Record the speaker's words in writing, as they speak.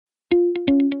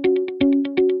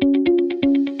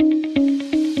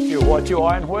what you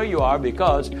are and where you are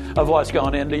because of what's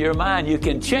gone into your mind. You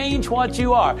can change what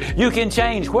you are. You can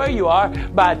change where you are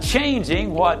by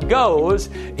changing what goes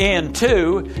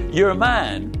into your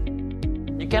mind.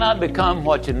 You cannot become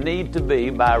what you need to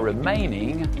be by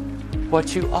remaining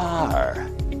what you are.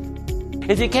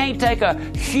 If you can't take a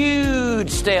huge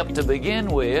step to begin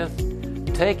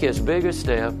with, take as big a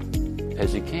step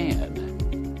as you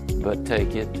can, but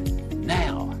take it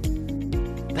now.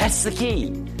 That's the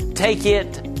key. Take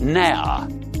it now.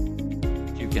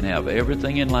 You can have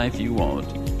everything in life you want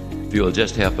if you'll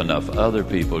just help enough other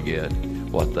people get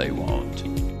what they want.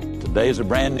 Today is a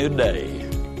brand new day,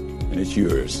 and it's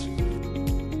yours.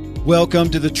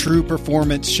 Welcome to the True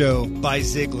Performance Show by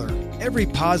Ziglar. Every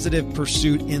positive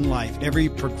pursuit in life, every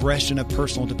progression of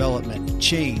personal development,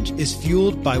 change is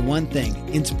fueled by one thing,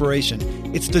 inspiration.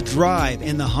 It's the drive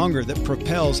and the hunger that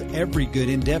propels every good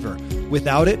endeavor.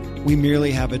 Without it, we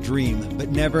merely have a dream, but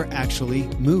never actually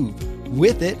move.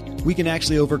 With it, we can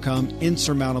actually overcome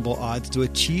insurmountable odds to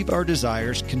achieve our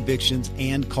desires, convictions,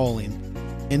 and calling.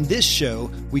 In this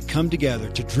show, we come together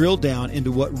to drill down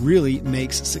into what really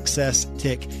makes success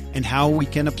tick and how we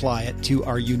can apply it to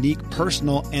our unique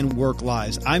personal and work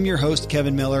lives. I'm your host,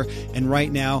 Kevin Miller, and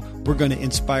right now, we're going to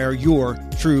inspire your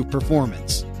true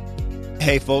performance.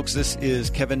 Hey folks, this is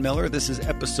Kevin Miller. This is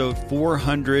episode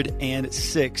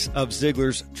 406 of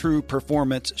Ziglar's True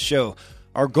Performance Show.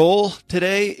 Our goal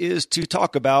today is to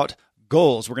talk about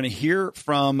goals. We're going to hear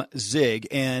from Zig,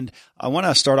 and I want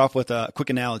to start off with a quick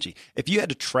analogy. If you had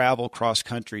to travel cross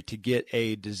country to get to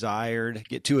a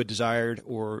desired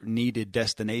or needed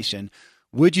destination,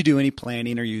 would you do any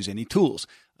planning or use any tools?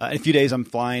 In a few days, I'm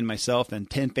flying myself and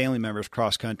 10 family members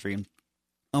cross country.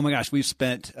 Oh my gosh, we've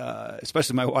spent,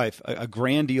 especially my wife, a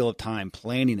grand deal of time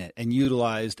planning it and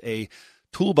utilized a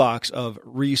toolbox of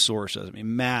resources. I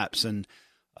mean, maps and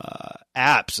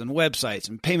apps and websites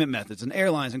and payment methods and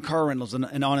airlines and car rentals and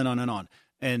on and on and on.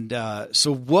 And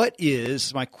so what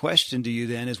is, my question to you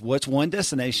then is, what's one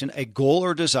destination, a goal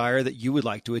or desire that you would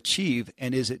like to achieve?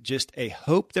 And is it just a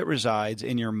hope that resides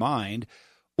in your mind?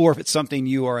 Or if it's something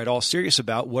you are at all serious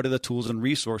about, what are the tools and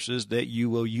resources that you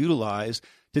will utilize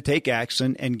to take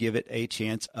action and give it a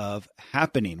chance of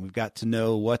happening? We've got to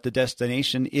know what the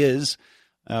destination is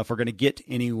if we're going to get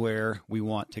anywhere we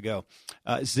want to go.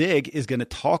 Zig is going to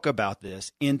talk about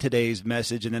this in today's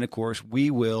message, and then, of course, we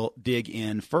will dig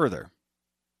in further.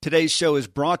 Today's show is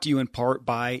brought to you in part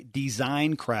by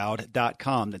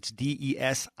DesignCrowd.com. That's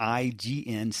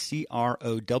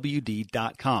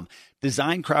DesignCrowd.com.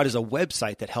 DesignCrowd is a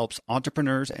website that helps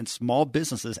entrepreneurs and small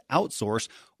businesses outsource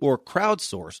or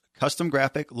crowdsource custom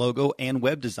graphic, logo, and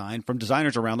web design from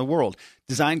designers around the world.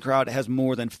 DesignCrowd has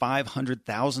more than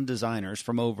 500,000 designers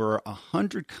from over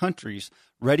 100 countries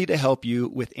ready to help you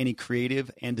with any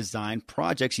creative and design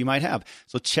projects you might have.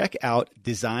 So check out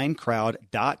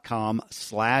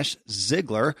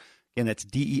DesignCrowd.com/Ziglar. Again, that's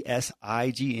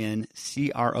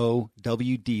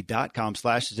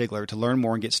DesignCrowd.com/Ziglar to learn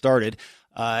more and get started.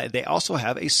 They also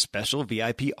have a special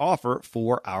VIP offer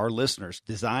for our listeners.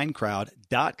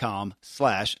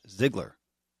 DesignCrowd.com/Ziglar.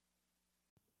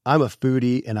 I'm a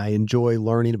foodie, and I enjoy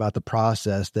learning about the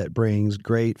process that brings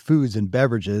great foods and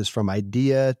beverages from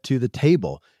idea to the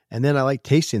table. And then I like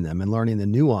tasting them and learning the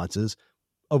nuances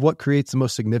of what creates the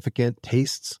most significant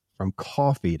tastes, from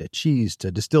coffee to cheese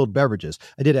to distilled beverages.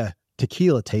 I did a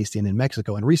tequila tasting in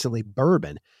Mexico, and recently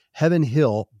bourbon. Heaven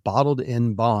Hill Bottled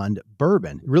in Bond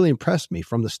Bourbon really impressed me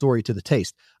from the story to the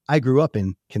taste. I grew up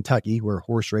in Kentucky, where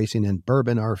horse racing and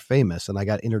bourbon are famous, and I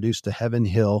got introduced to Heaven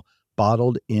Hill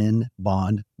Bottled in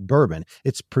Bond Bourbon.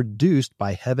 It's produced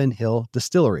by Heaven Hill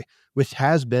Distillery, which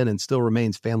has been and still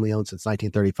remains family-owned since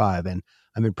 1935. And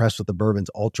I'm impressed with the bourbon's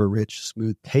ultra-rich,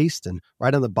 smooth taste. And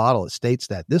right on the bottle, it states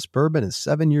that this bourbon is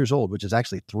 7 years old, which is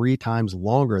actually 3 times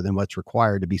longer than what's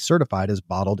required to be certified as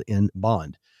bottled in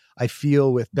bond. I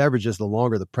feel with beverages, the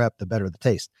longer the prep, the better the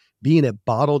taste. Being a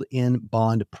bottled in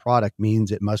bond product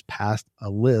means it must pass a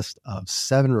list of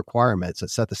 7 requirements that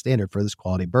set the standard for this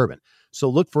quality bourbon. So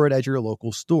look for it at your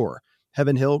local store.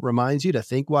 Heaven Hill reminds you to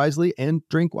think wisely and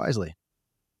drink wisely.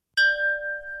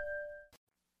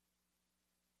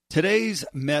 Today's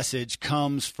message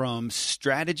comes from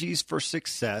Strategies for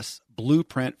Success,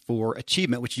 Blueprint for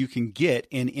Achievement, which you can get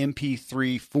in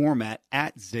MP3 format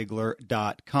at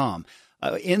Ziglar.com.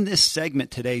 In this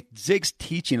segment today, Zig's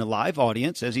teaching a live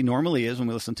audience, as he normally is when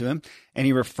we listen to him, and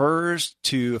he refers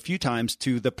to a few times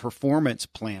to the Performance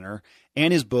Planner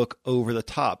and his book Over the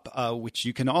Top, which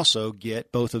you can also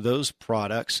get both of those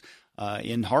products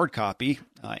in hard copy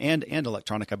and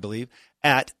electronic, I believe,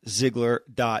 at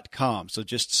Ziglar.com. So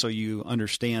just so you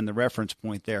understand the reference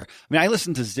point there. I mean, I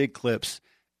listen to Zig clips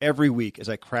every week as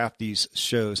I craft these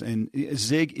shows. And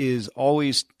Zig is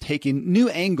always taking new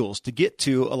angles to get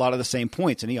to a lot of the same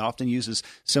points. And he often uses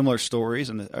similar stories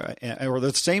or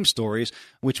the same stories,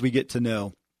 which we get to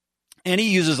know. And he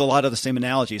uses a lot of the same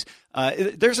analogies.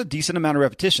 There's a decent amount of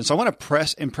repetition. So I want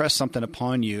to impress something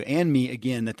upon you and me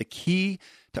again, that the key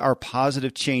to our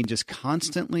positive change is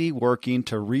constantly working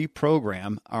to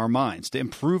reprogram our minds, to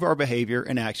improve our behavior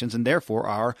and actions, and therefore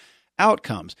our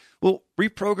outcomes. Well,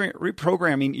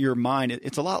 reprogramming your mind,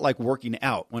 it's a lot like working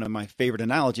out, one of my favorite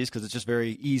analogies, because it's just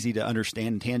very easy to understand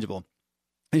and tangible.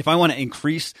 If I want to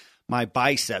increase my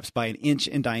biceps by an inch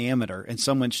in diameter and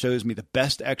someone shows me the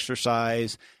best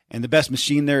exercise and the best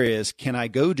machine there is, can I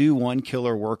go do one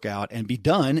killer workout and be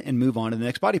done and move on to the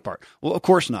next body part? Well, of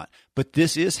course not. But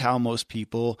this is how most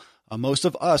people, most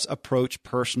of us approach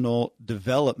personal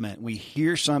development. We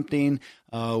hear something,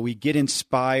 we get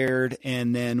inspired,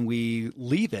 and then we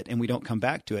leave it and we don't come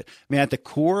back to it. I mean, at the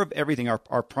core of everything,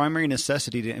 our primary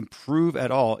necessity to improve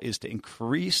at all is to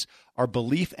increase our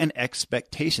belief and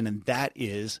expectation, and that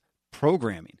is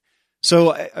programming.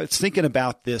 So I was thinking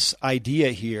about this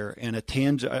idea here and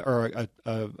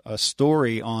a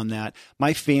story on that.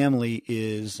 My family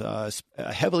is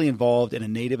heavily involved in a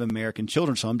Native American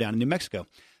children's home down in New Mexico.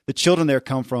 The children there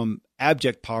come from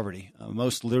abject poverty.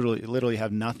 Most literally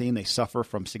have nothing. They suffer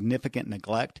from significant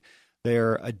neglect.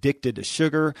 They're addicted to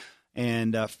sugar.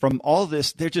 And from all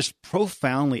this, they're just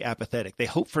profoundly apathetic. They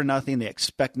hope for nothing. They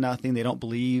expect nothing. They don't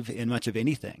believe in much of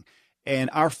anything. And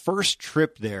our first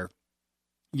trip there,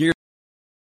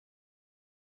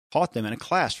 taught them in a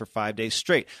class for 5 days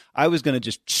straight. I was going to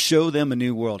just show them a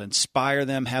new world, inspire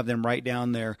them, have them write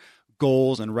down their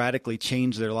goals and radically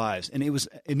change their lives. And it was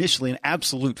initially an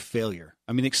absolute failure.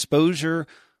 I mean, exposure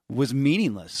was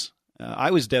meaningless.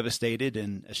 I was devastated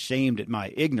and ashamed at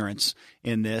my ignorance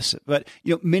in this. But,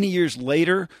 many years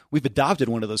later, we've adopted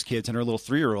one of those kids and our little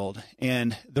 3-year-old.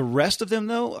 And the rest of them,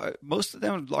 though, most of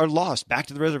them are lost back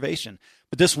to the reservation.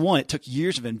 But this one, it took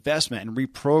years of investment and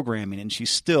reprogramming, and she's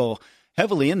still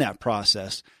heavily in that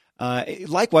process.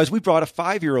 Likewise, we brought a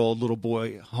 5-year-old little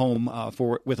boy home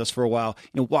with us for a while.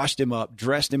 Washed him up,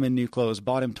 dressed him in new clothes,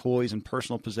 bought him toys and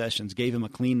personal possessions, gave him a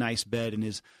clean, nice bed in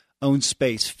his own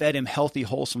space, fed him healthy,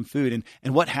 wholesome food.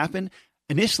 And what happened?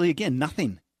 Initially, again,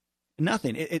 nothing.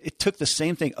 It took the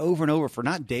same thing over and over for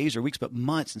not days or weeks, but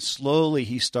months. And slowly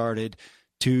he started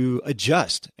to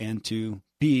adjust and to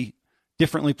be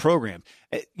differently programmed.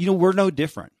 We're no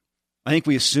different. I think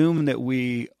we assume that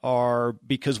we are,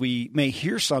 because we may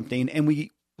hear something and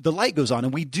the light goes on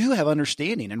and we do have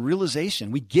understanding and realization.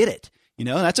 We get it,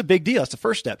 that's a big deal. That's the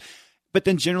first step. But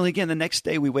then generally, again, the next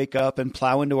day we wake up and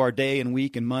plow into our day and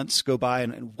week and months go by.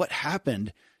 And what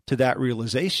happened to that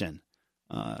realization,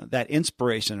 that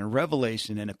inspiration and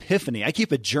revelation and epiphany? I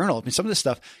keep a journal. I mean, some of this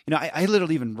stuff, I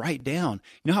literally even write down,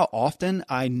 how often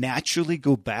I naturally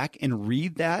go back and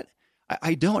read that.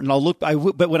 I don't, and I'll look.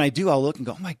 But when I do, I'll look and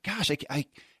go, "Oh my gosh, I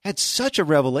had such a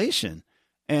revelation,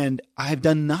 and I've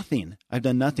done nothing. I've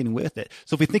done nothing with it."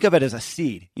 So if we think of it as a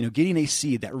seed, getting a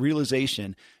seed, that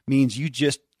realization means you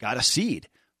just got a seed.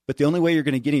 But the only way you're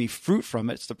going to get any fruit from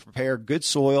it is to prepare good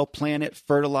soil, plant it,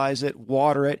 fertilize it,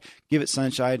 water it, give it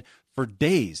sunshine for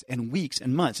days and weeks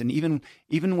and months. And even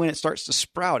when it starts to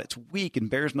sprout, it's weak and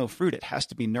bears no fruit. It has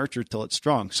to be nurtured till it's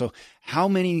strong. So how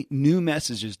many new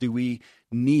messages do we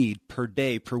need per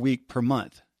day, per week, per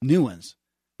month? New ones.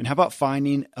 And how about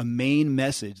finding a main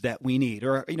message that we need,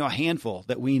 or a handful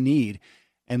that we need,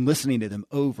 and listening to them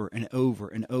over and over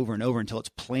and over and over until it's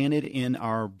planted in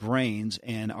our brains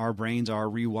and our brains are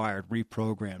rewired,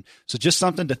 reprogrammed. So just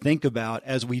something to think about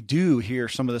as we do hear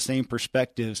some of the same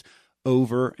perspectives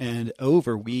over and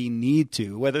over. We need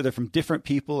to, whether they're from different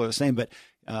people or the same, but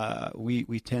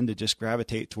we tend to just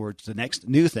gravitate towards the next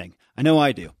new thing. I know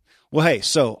I do. Well, hey,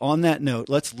 so on that note,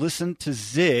 let's listen to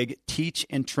Zig teach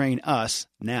and train us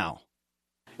now.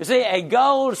 You see, a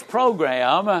goals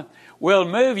program will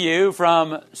move you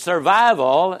from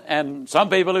survival, and some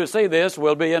people who see this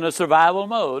will be in a survival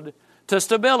mode, to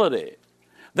stability.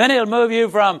 Then it'll move you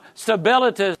from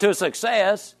stability to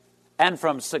success, and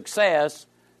from success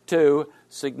to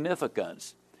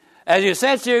significance. As you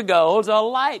set your goals, a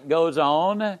light goes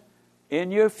on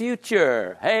in your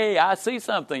future. Hey, I see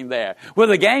something there.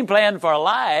 With a game plan for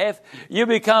life, you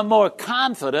become more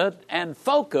confident and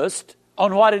focused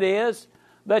on what it is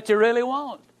that you really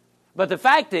want. But the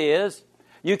fact is,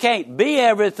 you can't be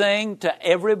everything to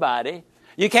everybody.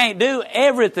 You can't do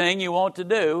everything you want to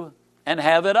do and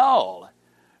have it all.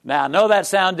 Now, I know that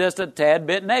sounds just a tad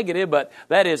bit negative, but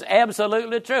that is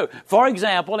absolutely true. For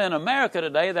example, in America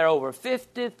today, there are over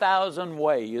 50,000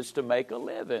 ways to make a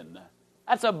living.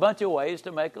 That's a bunch of ways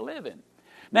to make a living.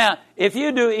 Now, if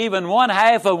you do even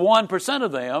 1/2 of 1%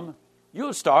 of them,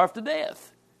 you'll starve to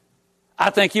death. I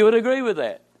think you would agree with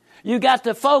that. You got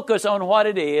to focus on what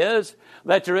it is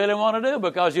that you really want to do,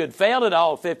 because you'd failed at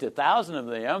all 50,000 of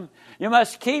them. You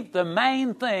must keep the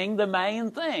main thing the main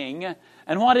thing.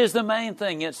 And what is the main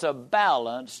thing? It's a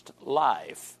balanced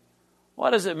life.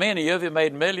 What does it mean to you if you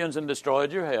made millions and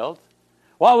destroyed your health?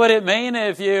 What would it mean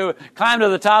if you climbed to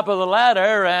the top of the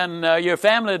ladder and your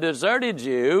family deserted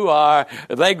you, or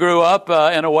if they grew up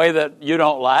in a way that you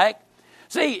don't like?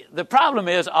 See, the problem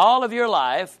is all of your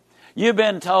life you've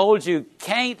been told you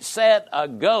can't set a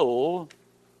goal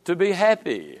to be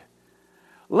happy.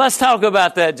 Let's talk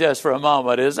about that just for a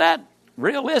moment. Is that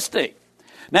realistic?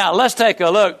 Now, let's take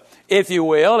a look, if you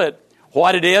will, at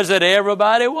what it is that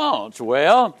everybody wants.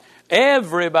 Well,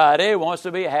 everybody wants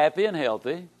to be happy and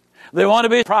healthy. They want to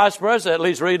be prosperous, at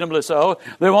least reasonably so.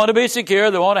 They want to be secure.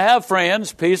 They want to have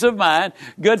friends, peace of mind,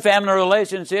 good family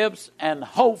relationships, and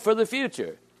hope for the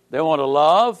future. They want to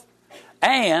love,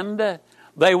 and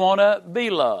they want to be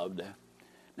loved.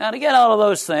 Now, to get all of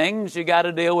those things, you got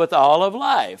to deal with all of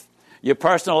life. Your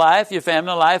personal life, your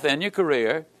family life, and your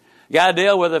career. You got to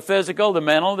deal with the physical, the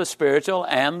mental, the spiritual,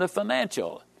 and the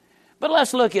financial. But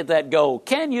let's look at that goal.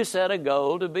 Can you set a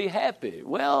goal to be happy?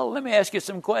 Well, let me ask you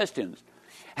some questions.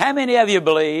 How many of you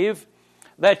believe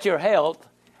that your health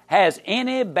has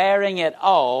any bearing at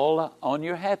all on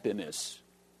your happiness?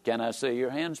 Can I see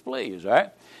your hands, please? All right.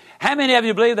 How many of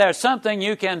you believe there's something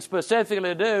you can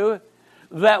specifically do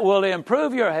that will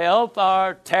improve your health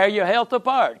or tear your health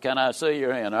apart? Can I see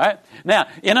your hand? All right. Now,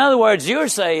 in other words, you're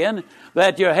saying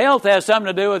that your health has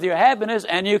something to do with your happiness,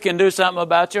 and you can do something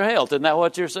about your health. Isn't that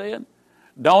what you're saying?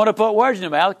 Don't want to put words in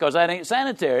your mouth, because that ain't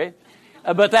sanitary.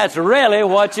 But that's really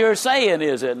what you're saying,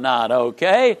 is it not?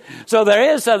 Okay? So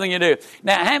there is something you do.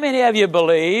 Now, how many of you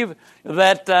believe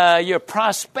that your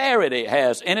prosperity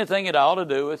has anything at all to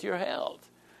do with your health?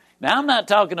 Now, I'm not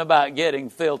talking about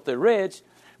getting filthy rich,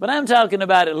 but I'm talking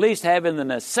about at least having the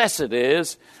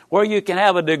necessities where you can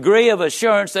have a degree of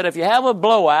assurance that if you have a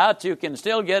blowout, you can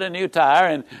still get a new tire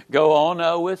and go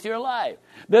on with your life.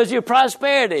 Does your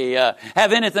prosperity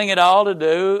have anything at all to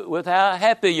do with how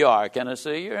happy you are? Can I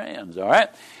see your hands? All right.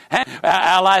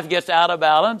 Our life gets out of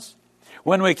balance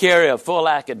when we carry a full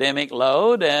academic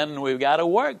load and we've got to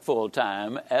work full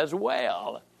time as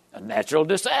well. A natural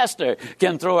disaster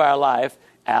can throw our life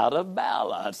out of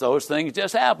balance. Those things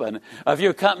just happen. If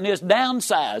your company is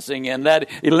downsizing and that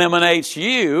eliminates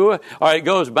you, or it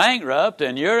goes bankrupt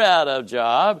and you're out of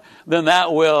job, then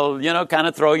that will, kind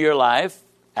of throw your life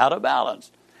out of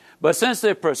balance. But since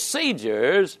the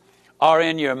procedures are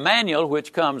in your manual,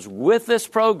 which comes with this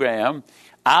program,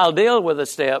 I'll deal with the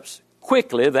steps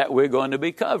quickly that we're going to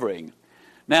be covering.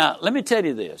 Now, let me tell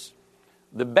you this.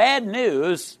 The bad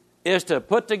news is to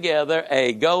put together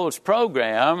a goals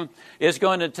program. It's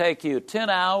going to take you 10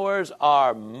 hours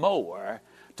or more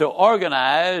to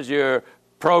organize your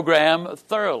program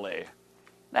thoroughly.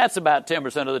 That's about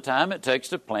 10% of the time it takes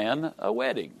to plan a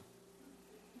wedding.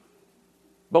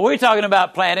 But we're talking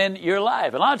about planning your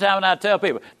life. A lot of times when I tell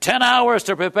people, 10 hours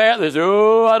to prepare, they say,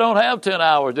 I don't have 10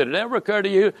 hours. Did it ever occur to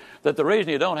you that the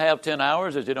reason you don't have 10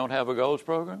 hours is you don't have a goals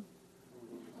program?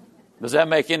 Does that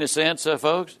make any sense,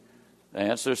 folks? The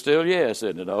answer is still yes,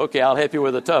 isn't it? Okay, I'll help you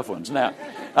with the tough ones. Now,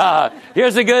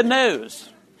 here's the good news.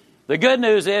 The good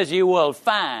news is you will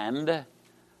find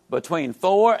between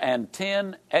 4 and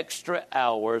 10 extra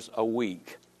hours a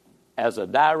week as a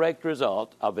direct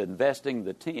result of investing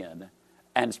the 10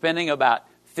 and spending about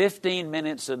 15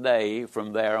 minutes a day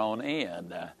from there on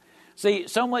in. See,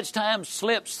 so much time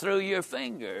slips through your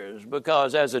fingers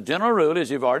because, as a general rule, as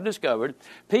you've already discovered,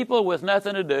 people with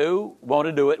nothing to do want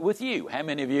to do it with you. How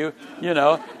many of you,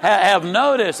 have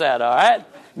noticed that, all right?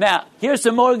 Now, here's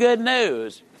some more good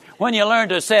news. When you learn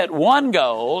to set one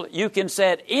goal, you can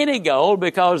set any goal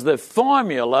because the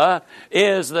formula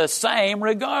is the same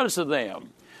regardless of them.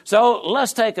 So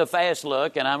let's take a fast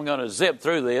look, and I'm going to zip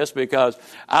through this because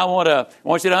I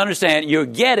want you to understand you're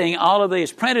getting all of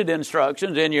these printed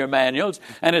instructions in your manuals,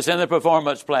 and it's in the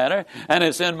performance planner, and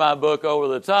it's in my book Over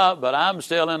the Top, but I'm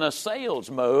still in a sales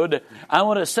mode. I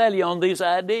want to sell you on these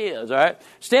ideas, all right?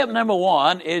 Step number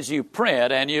 1 is you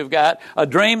print, and you've got a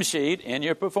dream sheet in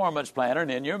your performance planner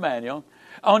and in your manual.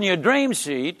 On your dream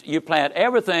sheet, you plant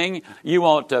everything you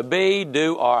want to be,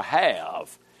 do, or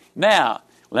have. Now,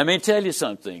 let me tell you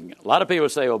something. A lot of people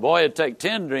say, well, boy, it'd take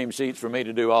 10 dream sheets for me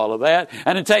to do all of that,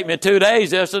 and it'd take me 2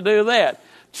 days just to do that.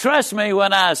 Trust me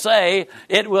when I say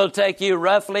it will take you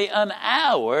roughly an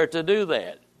hour to do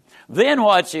that. Then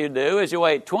what you do is you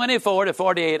wait 24 to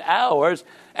 48 hours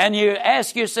and you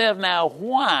ask yourself, now,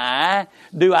 why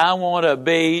do I want to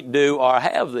be, do, or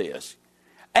have this?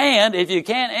 And if you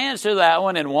can't answer that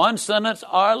one in one sentence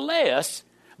or less,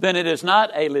 then it is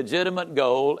not a legitimate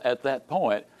goal at that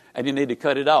point, and you need to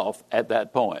cut it off at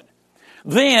that point.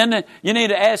 Then you need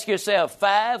to ask yourself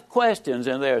 5 questions,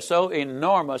 and they're so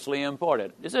enormously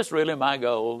important. Is this really my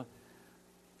goal?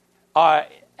 Or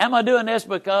am I doing this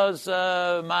because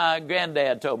my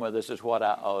granddad told me this is what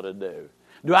I ought to do?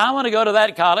 Do I want to go to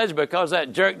that college because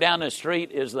that jerk down the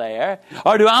street is there?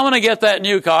 Or do I want to get that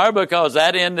new car because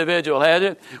that individual has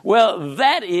it? Well,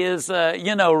 that is,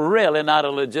 really not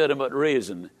a legitimate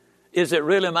reason. Is it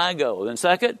really my goal? And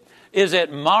second, is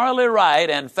it morally right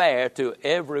and fair to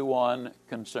everyone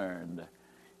concerned?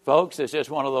 Folks, it's just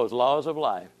one of those laws of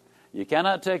life. You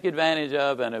cannot take advantage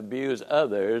of and abuse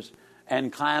others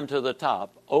and climb to the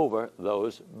top over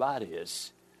those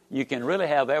bodies. You can really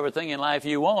have everything in life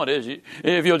you want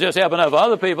if you'll just help enough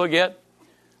other people get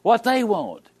what they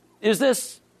want. Is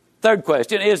this, third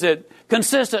question, is it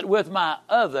consistent with my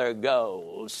other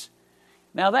goals?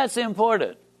 Now, that's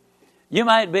important. You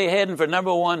might be heading for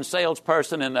number one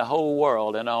salesperson in the whole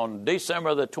world, and on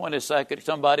December the 22nd,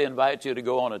 somebody invites you to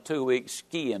go on a 2-week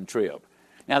skiing trip.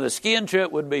 Now, the skiing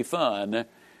trip would be fun,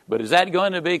 but is that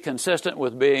going to be consistent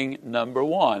with being number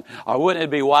one? Or wouldn't it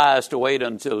be wise to wait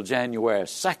until January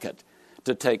 2nd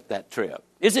to take that trip?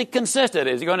 Is it consistent?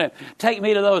 Is it going to take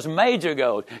me to those major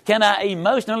goals? Can I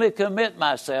emotionally commit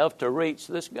myself to reach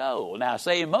this goal? Now, I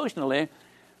say emotionally,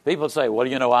 people say,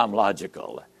 well, I'm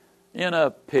logical. In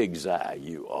a pig's eye,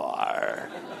 you are.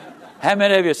 How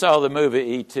many of you saw the movie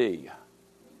E.T.?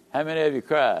 How many of you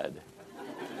cried?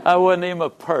 I wasn't even a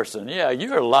person. Yeah,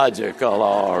 you're logical,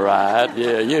 all right.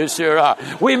 Yeah, you sure are.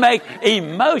 We make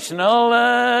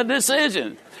emotional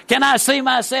decisions. Can I see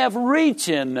myself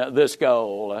reaching this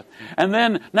goal? And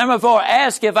then, number 4,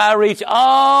 ask if I reach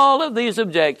all of these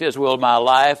objectives, will my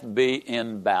life be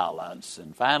in balance?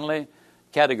 And finally,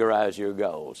 categorize your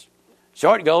goals.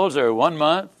 Short goals are 1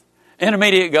 month.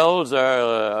 Intermediate goals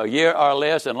are a year or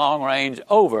less, and long range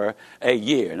over a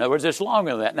year. In other words, it's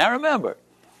longer than that. Now remember,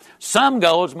 some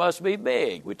goals must be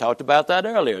big. We talked about that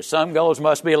earlier. Some goals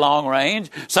must be long range.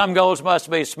 Some goals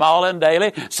must be small and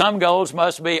daily. Some goals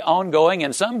must be ongoing.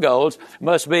 And some goals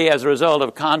must be as a result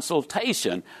of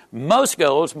consultation. Most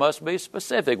goals must be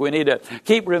specific. We need to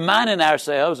keep reminding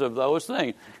ourselves of those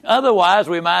things. Otherwise,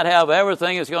 we might have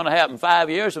everything that's going to happen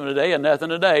 5 years from today and nothing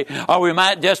today. Or we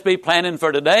might just be planning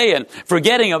for today and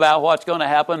forgetting about what's going to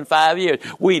happen 5 years.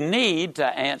 We need to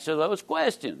answer those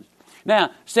questions.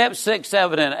 Now, steps 6,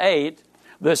 7, and 8,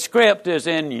 the script is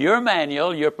in your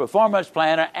manual, your performance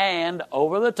planner, and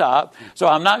over the top, so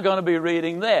I'm not going to be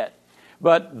reading that.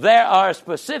 But there are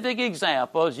specific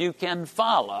examples you can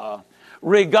follow,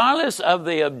 regardless of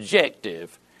the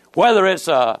objective, whether it's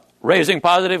raising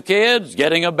positive kids,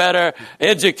 getting a better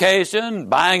education,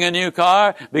 buying a new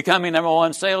car, becoming number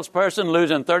one salesperson,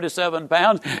 losing 37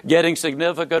 pounds, getting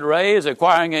significant raise,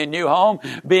 acquiring a new home,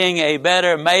 being a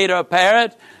better maid or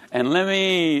parent. And let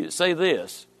me say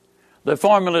this, the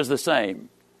formula is the same.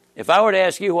 If I were to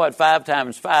ask you what 5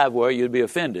 times 5 were, you'd be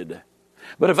offended.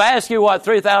 But if I ask you what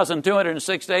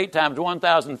 3,268 times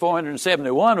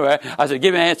 1,471 were, I said,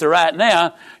 give me an answer right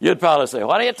now, you'd probably say,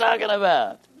 what are you talking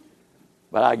about?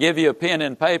 But I give you a pen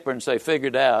and paper and say, figure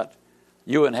it out,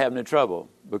 you wouldn't have any trouble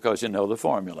because you know the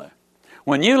formula.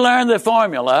 When you learn the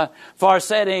formula for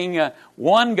setting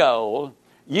one goal,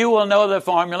 you will know the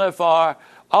formula for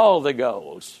all the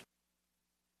goals.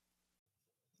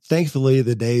 Thankfully,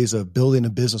 the days of building a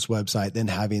business website, then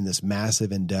having this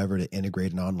massive endeavor to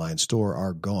integrate an online store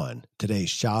are gone. Today,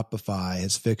 Shopify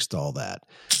has fixed all that.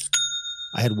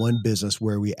 I had one business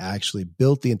where we actually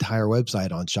built the entire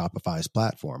website on Shopify's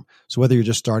platform. So whether you're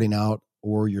just starting out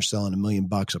or you're selling $1 million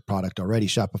of product already,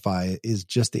 Shopify is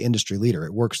just the industry leader.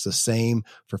 It works the same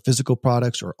for physical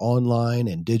products or online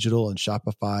and digital, and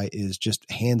Shopify is just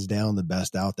hands down the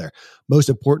best out there. Most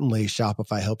importantly,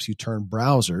 Shopify helps you turn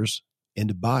browsers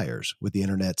into buyers with the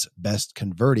internet's best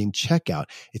converting checkout.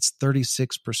 It's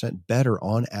 36% better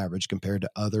on average compared to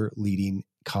other leading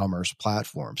commerce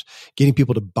platforms. Getting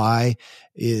people to buy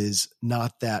is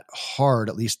not that hard,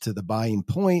 at least to the buying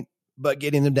point, but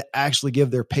getting them to actually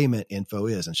give their payment info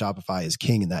is, and Shopify is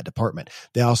king in that department.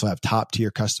 They also have top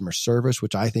tier customer service,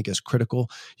 which I think is critical.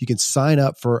 You can sign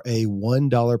up for a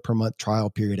 $1 per month trial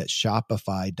period at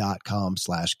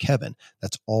shopify.com/Kevin.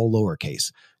 That's all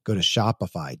lowercase. Go to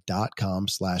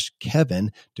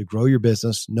shopify.com/Kevin to grow your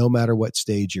business no matter what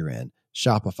stage you're in.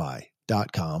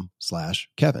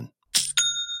 Shopify.com/Kevin.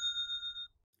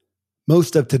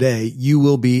 Most of today, you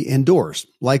will be indoors,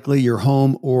 likely your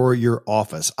home or your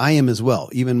office. I am as well.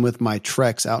 Even with my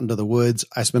treks out into the woods,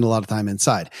 I spend a lot of time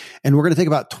inside. And we're going to take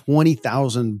about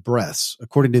 20,000 breaths.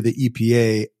 According to the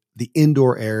EPA, the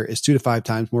indoor air is 2 to 5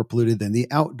 times more polluted than the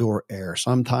outdoor air,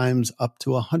 sometimes up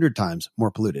to 100 times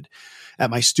more polluted. At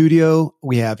my studio,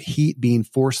 we have heat being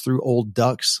forced through old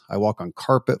ducts. I walk on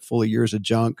carpet full of years of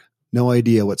junk. No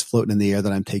idea what's floating in the air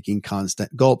that I'm taking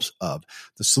constant gulps of.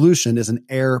 The solution is an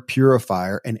air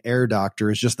purifier, and Air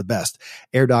Doctor is just the best.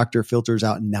 Air Doctor filters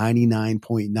out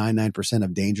 99.99%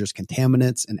 of dangerous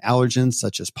contaminants and allergens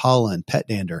such as pollen, pet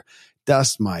dander,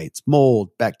 dust mites,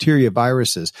 mold, bacteria,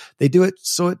 viruses. They do it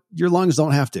so your lungs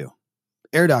don't have to.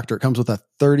 Air Doctor comes with a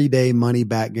 30-day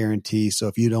money-back guarantee, so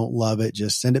if you don't love it,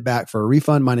 just send it back for a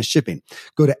refund minus shipping.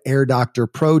 Go to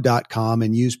airdoctorpro.com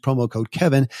and use promo code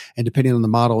Kevin, and depending on the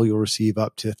model, you'll receive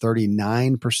up to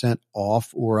 39%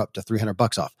 off or up to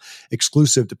 $300 off.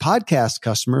 Exclusive to podcast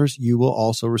customers, you will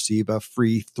also receive a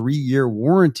free 3-year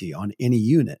warranty on any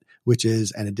unit, which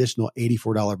is an additional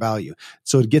 $84 value.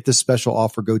 So to get this special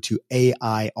offer, go to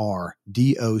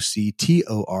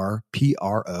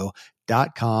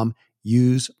airdoctorpro.com.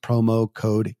 Use promo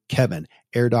code Kevin,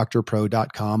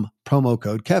 airdoctorpro.com, promo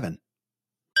code Kevin.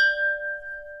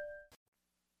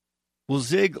 Well,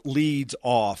 Zig leads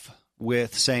off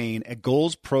with saying a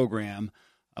goals program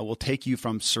will take you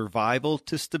from survival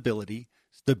to stability,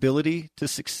 stability to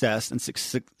success, and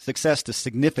success to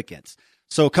significance.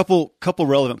 So a couple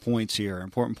relevant points here,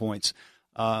 important points.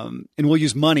 And we'll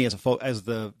use money as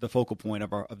the focal point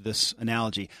of this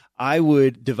analogy. I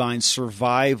would define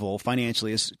survival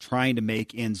financially as trying to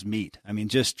make ends meet. I mean,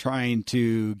 just trying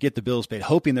to get the bills paid,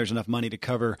 hoping there's enough money to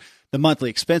cover the monthly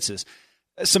expenses.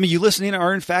 Some of you listening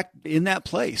are, in fact, in that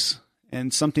place.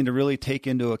 And something to really take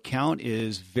into account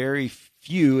is very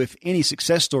few, if any,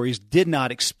 success stories did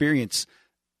not experience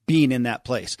being in that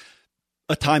place,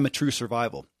 a time of true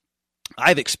survival.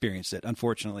 I've experienced it,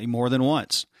 unfortunately, more than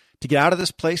once. To get out of this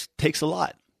place takes a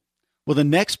lot. Well, the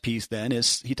next piece then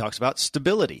is he talks about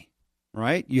stability,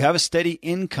 right? You have a steady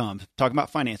income, talking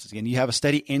about finances again. You have a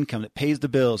steady income that pays the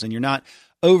bills and you're not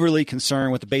overly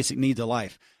concerned with the basic needs of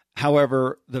life.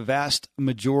 However, the vast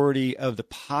majority of the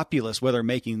populace, whether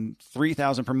making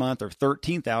 $3,000 per month or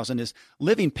 $13,000, is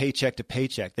living paycheck to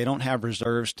paycheck. They don't have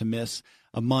reserves to miss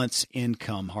a month's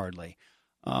income hardly.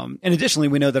 And additionally,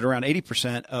 we know that around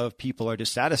 80% of people are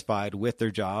dissatisfied with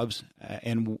their jobs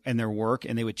and their work,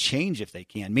 and they would change if they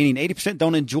can, meaning 80%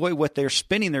 don't enjoy what they're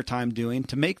spending their time doing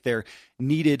to make their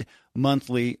needed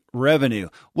monthly revenue.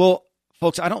 Well,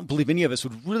 folks, I don't believe any of us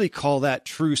would really call that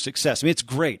true success. I mean, it's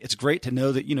great. It's great to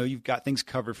know that, you've got things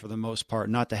covered for the most part,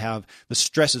 not to have the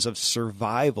stresses of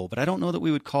survival, but I don't know that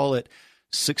we would call it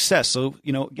success. So,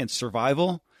 again,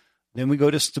 survival, then we go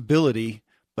to stability,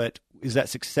 but is that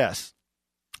success?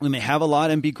 We may have a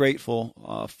lot and be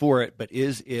grateful for it, but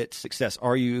is it success?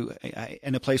 Are you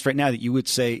in a place right now that you would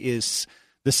say is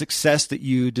the success that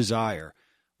you desire?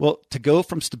 Well, to go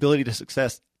from stability to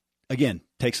success, again,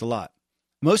 takes a lot.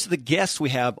 Most of the guests we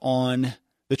have on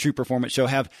the True Performance Show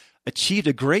have achieved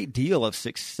a great deal of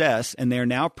success, and they're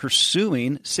now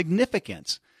pursuing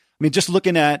significance. I mean, just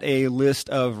looking at a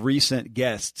list of recent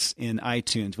guests in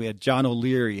iTunes, we had John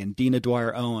O'Leary and Dina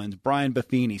Dwyer Owens, Brian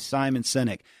Buffini, Simon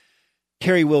Sinek,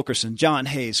 Kerry Wilkerson, John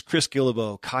Hayes, Chris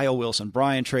Guillebeau, Kyle Wilson,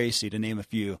 Brian Tracy, to name a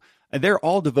few. And they're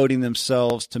all devoting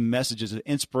themselves to messages of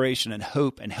inspiration and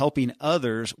hope and helping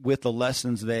others with the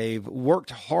lessons they've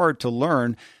worked hard to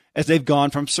learn as they've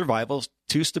gone from survival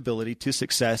to stability to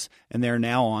success, and they're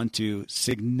now on to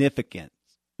significance,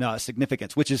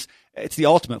 which is it's the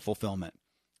ultimate fulfillment.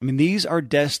 I mean, these are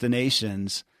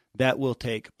destinations that will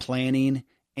take planning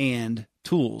and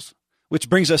tools. Which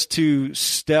brings us to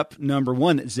step number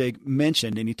 1 that Zig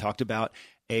mentioned, and he talked about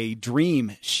a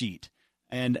dream sheet.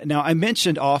 And now I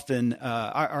mentioned often, or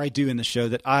I do in the show,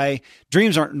 that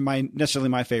dreams aren't necessarily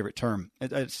my favorite term.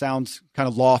 It sounds kind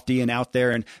of lofty and out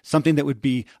there, and something that would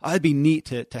be, it'd be neat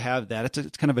to have that.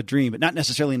 It's kind of a dream, but not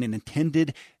necessarily an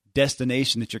intended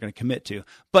destination that you're going to commit to.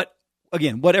 But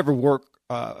again, whatever word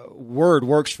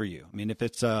works for you. I mean, if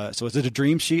it's, so is it a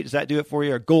dream sheet? Does that do it for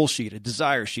you? A goal sheet, a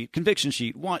desire sheet, conviction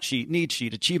sheet, want sheet, need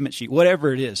sheet, achievement sheet,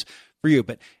 whatever it is for you.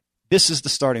 But this is the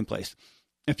starting place.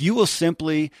 If you will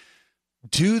simply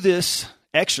do this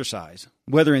exercise,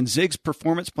 whether in Zig's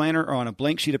performance planner or on a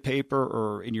blank sheet of paper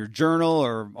or in your journal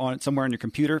or on somewhere on your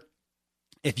computer,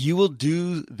 if you will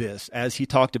do this, as he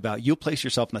talked about, you'll place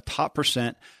yourself in the top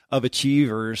 % of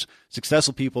achievers,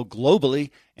 successful people globally,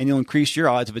 and you'll increase your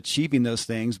odds of achieving those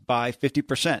things by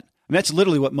 50%. I And that's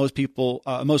literally what most people,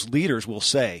 most leaders will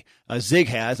say. Zig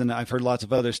has, and I've heard lots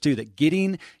of others too, that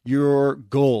getting your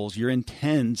goals, your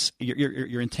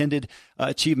intended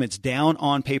achievements down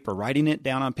on paper, writing it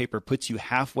down on paper puts you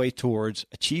halfway towards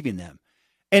achieving them.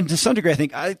 And to some degree, I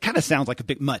think it kind of sounds like a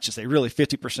bit much to say really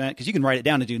 50%, because you can write it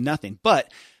down and do nothing. But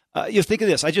think of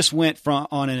this. I just went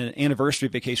on an anniversary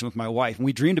vacation with my wife, and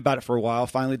we dreamed about it for a while,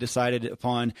 finally decided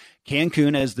upon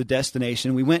Cancun as the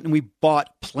destination. We went and we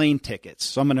bought plane tickets.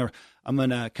 So I'm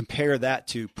going to compare that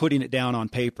to putting it down on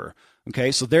paper.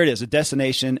 Okay, so there it is, a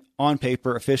destination on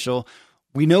paper, official.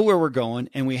 We know where we're going,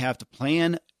 and we have a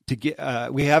plan to get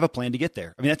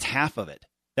there. I mean, that's half of it.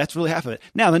 That's really half of it.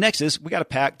 Now, the next is we got to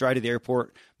pack, drive to the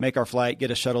airport, make our flight,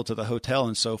 get a shuttle to the hotel,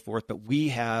 and so forth. But we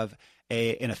have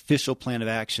an official plan of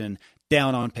action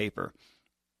down on paper.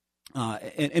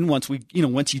 And once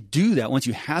you do that, once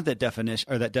you have that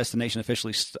definition or that destination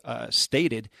officially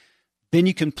stated, then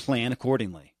you can plan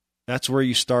accordingly. That's where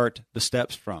you start the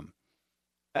steps from.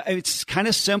 It's kind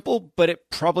of simple, but it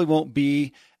probably won't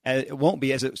be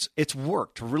as it's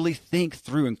work to really think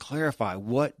through and clarify,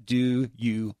 what do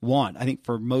you want? I think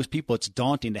for most people, it's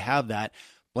daunting to have that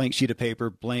blank sheet of paper,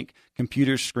 blank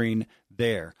computer screen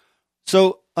there.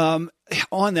 So on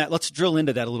that, let's drill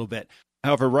into that a little bit.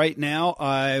 However, right now,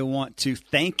 I want to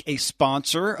thank a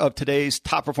sponsor of today's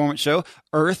Top Performance Show,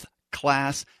 Earth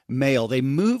Class Mail. They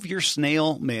move your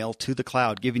snail mail to the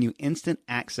cloud, giving you instant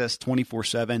access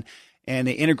 24/7. And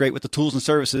they integrate with the tools and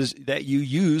services that you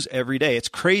use every day. It's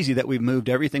crazy that we've moved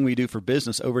everything we do for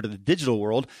business over to the digital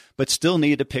world, but still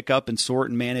need to pick up and sort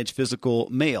and manage physical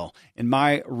mail. In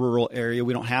my rural area,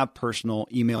 we don't have personal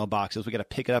email boxes. We got to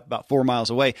pick it up about 4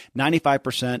 miles away.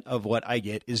 95% of what I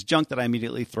get is junk that I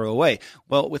immediately throw away.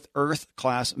 Well, with Earth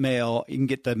Class Mail, you can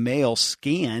get the mail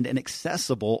scanned and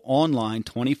accessible online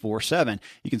 24/7.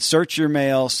 You can search your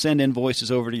mail, send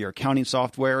invoices over to your accounting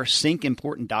software, sync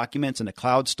important documents into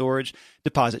cloud storage,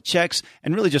 deposit checks,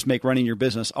 and really just make running your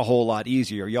business a whole lot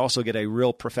easier. You also get a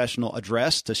real professional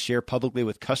address to share publicly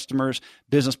with customers,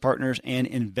 business partners, and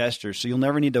investors. So you'll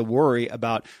never need to worry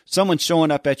about someone showing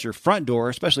up at your front door,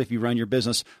 especially if you run your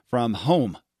business from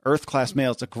home. Earth Class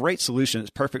Mail is a great solution. It's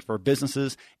perfect for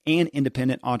businesses and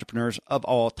independent entrepreneurs of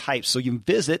all types. So you can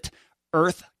visit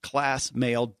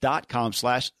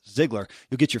earthclassmail.com/Ziglar.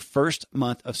 You'll get your first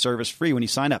month of service free when you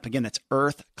sign up. Again, that's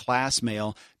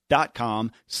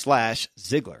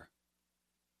earthclassmail.com/Ziglar.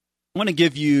 I want to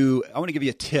give you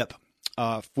a tip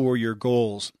for your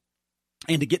goals,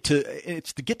 and to get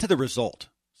to the result.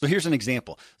 So here's an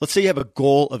example. Let's say you have a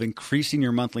goal of increasing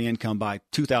your monthly income by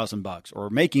 $2,000 or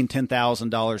making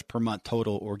 $10,000 per month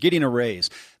total, or getting a raise.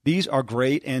 These are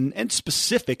great and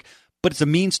specific, but it's a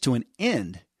means to an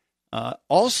end.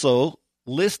 Also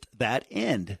list that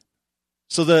end.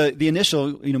 So the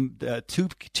initial,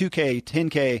 2K,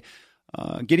 10K,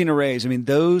 getting a raise, I mean,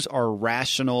 those are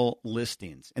rational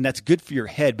listings, and that's good for your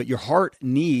head, but your heart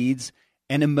needs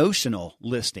an emotional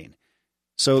listing.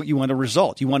 So you want a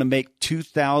result. You want to make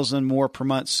 $2,000 more per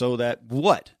month, so that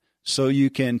what? So you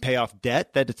can pay off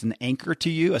debt, that it's an anchor to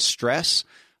you, a stress,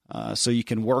 so you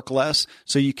can work less,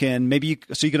 so you can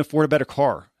afford a better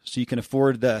car, so you can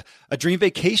afford a dream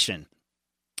vacation.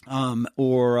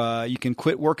 Or you can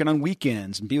quit working on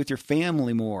weekends and be with your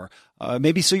family more.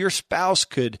 Maybe so your spouse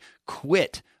could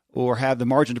quit or have the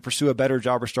margin to pursue a better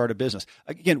job or start a business.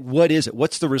 Again, what is it?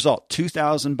 What's the result?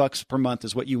 $2,000 per month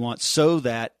is what you want, so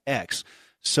that X.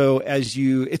 So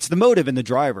it's the motive and the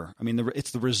driver. I mean, it's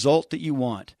the result that you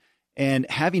want. And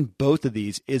having both of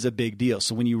these is a big deal.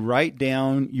 So when you write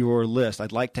down your list,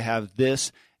 I'd like to have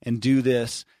this and do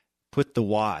this, put the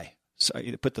why. So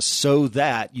put the so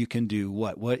that you can do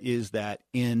what? What is that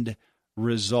end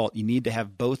result? You need to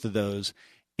have both of those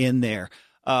in there.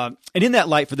 And in that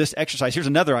light, for this exercise, here's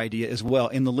another idea as well.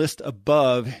 In the list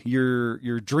above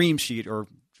your dream sheet,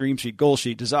 goal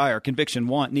sheet, desire, conviction,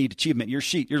 want, need, achievement, your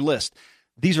sheet, your list.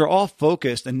 These are all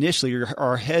focused initially.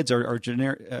 Our heads are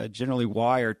generally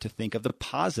wired to think of the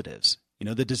positives.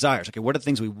 The desires. Okay, what are the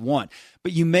things we want?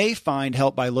 But you may find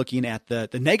help by looking at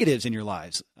the negatives in your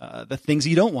lives, the things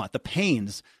you don't want, the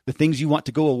pains, the things you want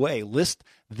to go away. List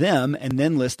them, and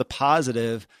then list the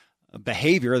positive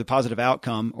behavior, the positive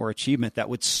outcome or achievement that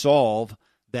would solve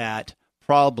that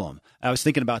problem. I was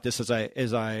thinking about this as I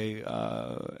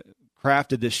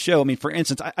crafted this show. I mean, for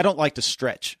instance, I don't like to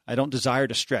stretch. I don't desire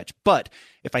to stretch. But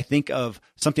if I think of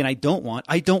something I don't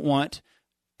want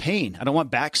pain. I don't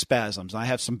want back spasms. I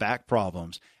have some back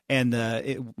problems. And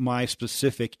my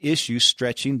specific issue,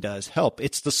 stretching does help.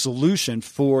 It's the solution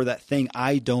for that thing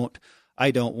I don't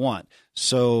want.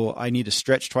 So I need to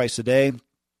stretch twice a day.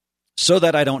 so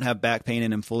that I don't have back pain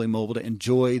and am fully mobile to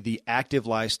enjoy the active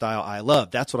lifestyle I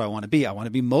love. That's what I want to be. I want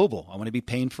to be mobile. I want to be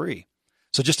pain-free.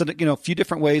 So just a few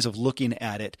different ways of looking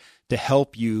at it to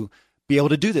help you be able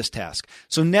to do this task.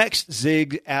 So next,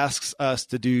 Zig asks us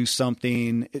to do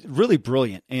something really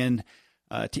brilliant and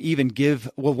to even give,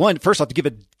 first off, to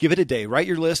give it a day. Write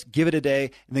your list, give it a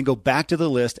day, and then go back to the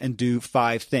list and do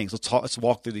 5 things. Let's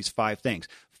walk through these 5 things.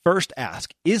 First,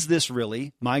 ask, is this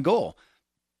really my goal?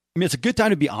 I mean, it's a good time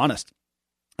to be honest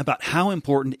about how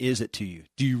important is it to you.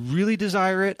 Do you really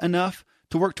desire it enough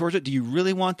to work towards it? Do you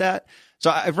really want that?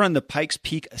 So I've run the Pikes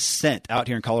Peak Ascent out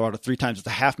here in Colorado 3 times. It's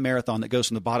a half marathon that goes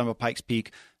from the bottom of Pikes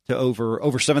Peak to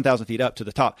over 7,000 feet up to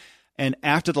the top. And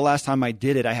after the last time I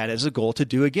did it, I had as a goal to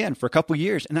do again for a couple of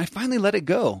years. And I finally let it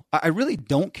go. I really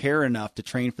don't care enough to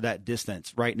train for that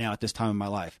distance right now at this time in my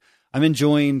life. I'm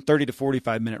enjoying 30 to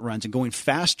 45 minute runs and going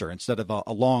faster instead of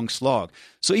a long slog.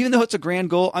 So even though it's a grand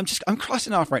goal, I'm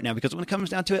crossing off right now because when it comes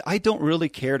down to it, I don't really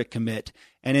care to commit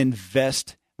and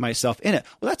invest myself in it.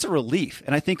 Well, that's a relief.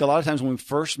 And I think a lot of times when we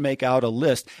first make out a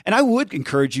list, and I would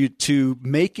encourage you to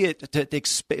make it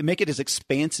as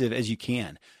expansive as you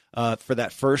can. For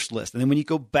that first list. And then when you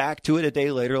go back to it a day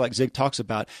later, like Zig talks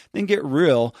about, then get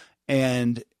real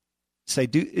and say,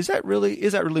 is that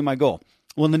really my goal?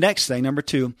 Well, the next thing, number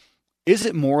 2, is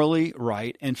it morally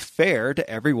right and fair to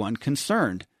everyone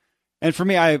concerned? And for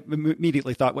me, I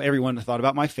immediately thought, everyone thought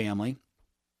about my family.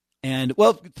 And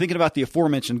thinking about the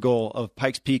aforementioned goal of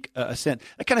Pikes Peak Ascent,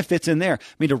 that kind of fits in there.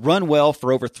 I mean, to run well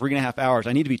for over 3.5 hours,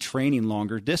 I need to be training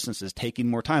longer distances, taking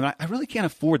more time. I really can't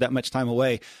afford that much time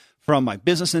away from my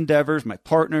business endeavors, my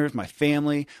partners, my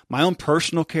family, my own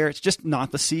personal care. It's just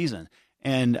not the season.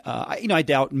 And, I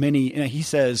doubt many, Zig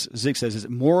says, is it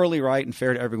morally right and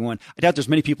fair to everyone? I doubt there's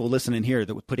many people listening here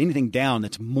that would put anything down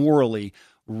that's morally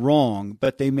wrong,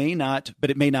 but it may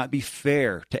not be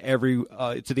fair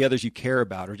to to the others you care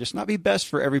about, or just not be best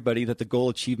for everybody that the goal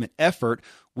achievement effort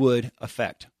would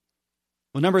affect.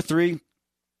 Well, number 3,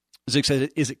 Zig says,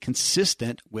 is it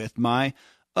consistent with my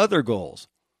other goals?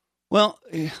 Well,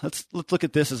 let's look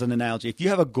at this as an analogy. If you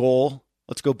have a goal,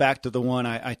 let's go back to the one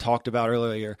I talked about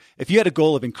earlier. If you had a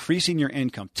goal of increasing your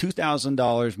income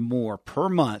 $2,000 more per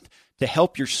month to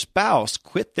help your spouse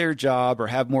quit their job or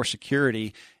have more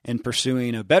security in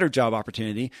pursuing a better job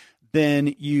opportunity,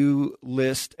 then you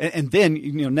list, and then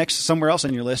next somewhere else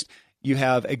on your list, you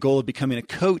have a goal of becoming a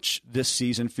coach this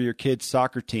season for your kids'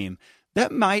 soccer team.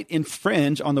 That might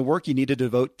infringe on the work you need to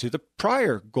devote to the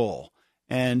prior goal.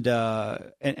 And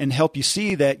help you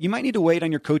see that you might need to wait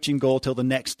on your coaching goal till the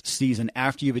next season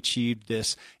after you've achieved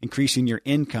this increasing your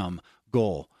income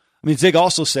goal. I mean, Zig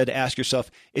also said to ask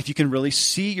yourself if you can really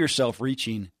see yourself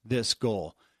reaching this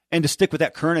goal. And to stick with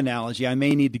that current analogy, I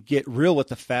may need to get real with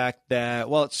the fact that,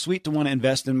 it's sweet to want to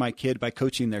invest in my kid by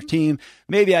coaching their team.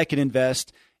 Maybe I can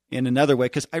invest in another way,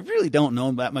 because I really don't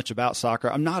know that much about soccer.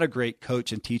 I'm not a great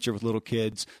coach and teacher with little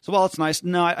kids. So while it's nice,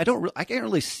 no, I can't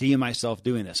really see myself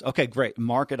doing this. Okay, great.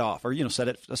 Mark it off, or, set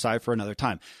it aside for another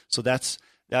time. So that's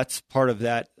part of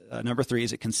that. Number 3,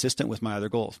 is it consistent with my other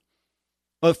goals?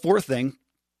 Well, the 4th thing,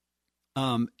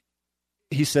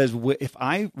 he says, if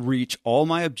I reach all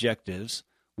my objectives,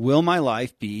 will my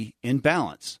life be in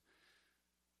balance?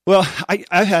 Well,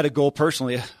 I've had a goal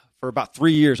personally for about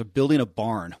 3 years of building a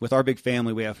barn. With our big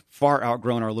family, we have far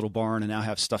outgrown our little barn and now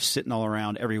have stuff sitting all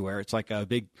around everywhere. It's like a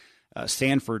big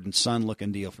Sanford and Son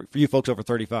looking deal. For you folks over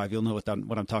 35, you'll know what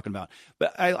I'm talking about.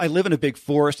 But I live in a big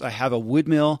forest. I have a wood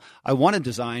mill. I want to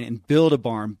design and build a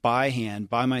barn by hand,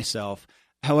 by myself.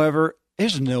 However,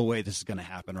 there's no way this is going to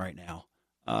happen right now.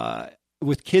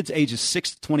 With kids ages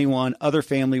 6 to 21, other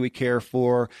family we care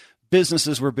for,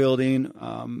 businesses we're building.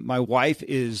 My wife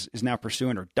is now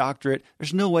pursuing her doctorate.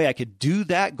 There's no way I could do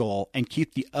that goal and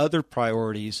keep the other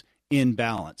priorities in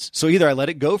balance. So either I let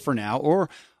it go for now, or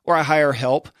I hire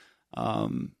help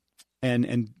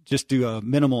and just do a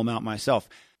minimal amount myself.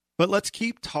 But let's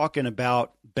keep talking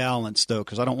about balance, though,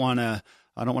 because I don't want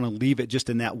to leave it just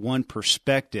in that one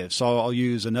perspective. So I'll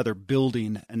use another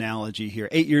building analogy here.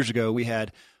 8 years ago, we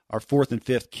had our 4th and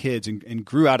 5th kids and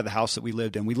grew out of the house that we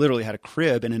lived in. We literally had a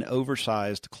crib and an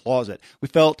oversized closet. We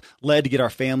felt led to get our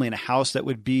family in a house that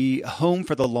would be a home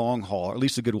for the long haul, or at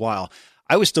least a good while.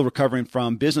 I was still recovering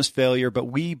from business failure, but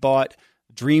we bought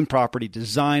dream property,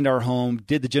 designed our home,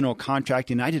 did the general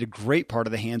contracting, and I did a great part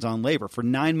of the hands-on labor. For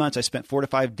 9 months, I spent 4 to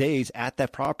 5 days at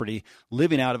that property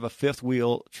living out of a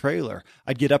 5th-wheel trailer.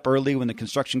 I'd get up early when the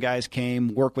construction guys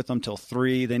came, work with them till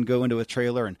 3, then go into a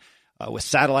trailer and with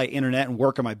satellite internet and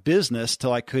work on my business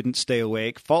till I couldn't stay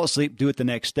awake, fall asleep, do it the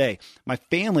next day. My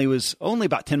family was only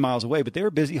about 10 miles away, but they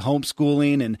were busy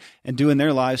homeschooling and doing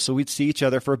their lives. So we'd see each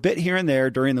other for a bit here and there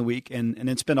during the week and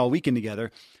then spend all weekend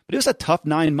together. But it was a tough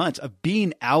 9 months of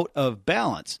being out of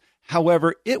balance.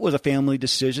 However, it was a family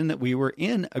decision that we were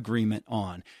in agreement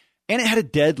on. And it had a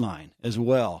deadline as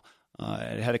well.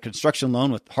 It had a construction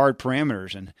loan with hard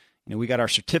parameters, and we got our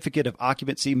certificate of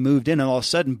occupancy, moved in, and all of a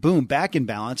sudden, boom, back in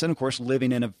balance, and of course,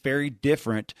 living in a very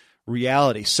different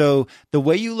reality. So the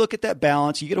way you look at that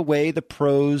balance, you got to weigh the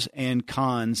pros and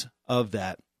cons of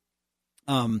that.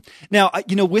 Now,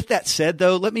 with that said,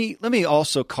 though, let me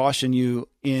also caution you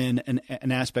in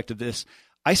an aspect of this.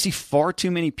 I see far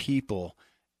too many people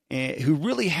who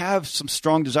really have some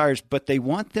strong desires, but they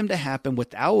want them to happen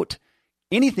without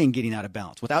anything getting out of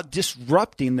balance, without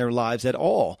disrupting their lives at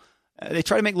all. They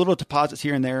try to make little deposits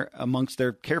here and there amongst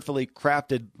their carefully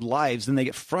crafted lives, and they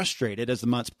get frustrated as the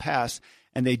months pass,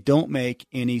 and they don't make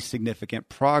any significant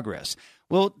progress.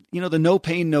 Well, the no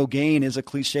pain, no gain is a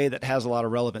cliche that has a lot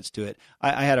of relevance to it.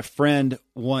 I had a friend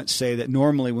once say that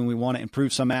normally when we want to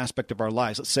improve some aspect of our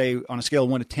lives, let's say on a scale of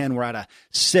 1 to 10, we're at a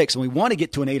 6, and we want to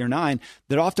get to an 8 or 9,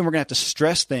 that often we're going to have to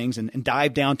stress things and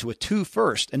dive down to a 2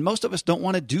 first. And most of us don't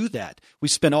want to do that. We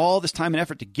spend all this time and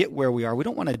effort to get where we are. We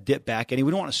don't want to dip back any.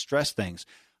 We don't want to stress things.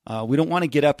 We don't want to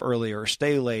get up early or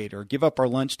stay late or give up our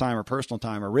lunchtime or personal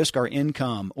time or risk our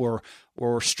income or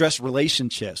stress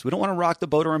relationships. We don't want to rock the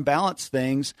boat or imbalance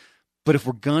things. But if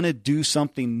we're going to do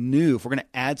something new, if we're going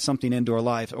to add something into our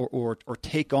life or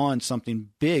take on something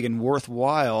big and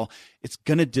worthwhile, it's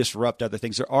going to disrupt other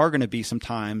things. There are going to be some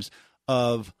times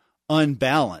of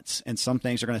unbalance, and some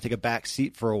things are going to take a back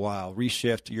seat for a while,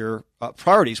 reshift your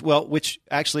priorities. Well, which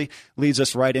actually leads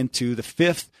us right into the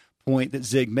fifth point that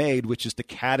Zig made, which is to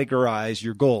categorize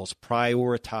your goals,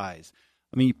 prioritize.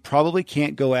 I mean, you probably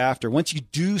can't go after, once you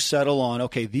do settle on,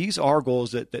 okay, these are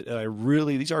goals that I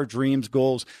really, these are dreams,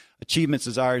 goals, achievements,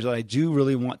 desires that I do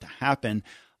really want to happen.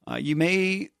 You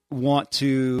may want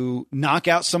to knock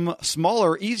out some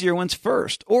smaller, easier ones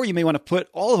first, or you may want to put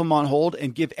all of them on hold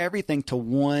and give everything to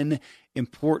one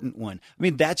important one. I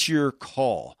mean, that's your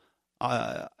call.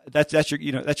 That's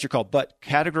your call. But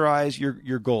categorize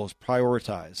your goals,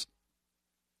 prioritize.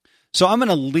 So I'm going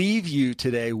to leave you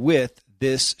today with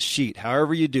this sheet,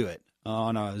 however you do it,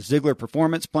 on a Ziglar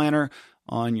Performance Planner,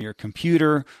 on your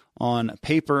computer, on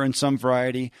paper in some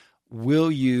variety.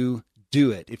 Will you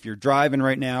do it? If you're driving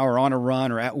right now or on a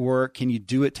run or at work, can you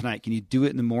do it tonight? Can you do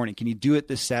it in the morning? Can you do it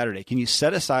this Saturday? Can you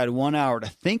set aside 1 hour to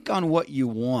think on what you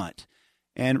want?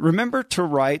 And remember to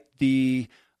write the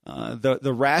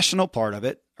rational part of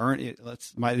it.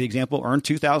 The example, earn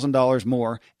 $2,000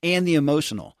 more, and the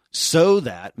emotional, so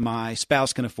that my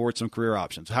spouse can afford some career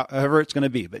options, however it's going to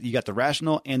be. But you got the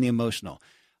rational and the emotional.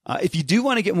 If you do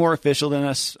want to get more official than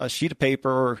a sheet of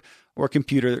paper or a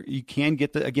computer, you can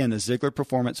get the Ziglar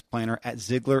Performance Planner at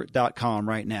Ziglar.com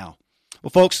right now.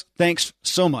 Well, folks, thanks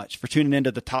so much for tuning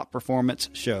into the Top Performance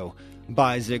Show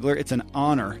by Ziglar. It's an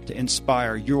honor to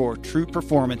inspire your true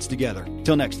performance together.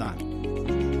 Till next time.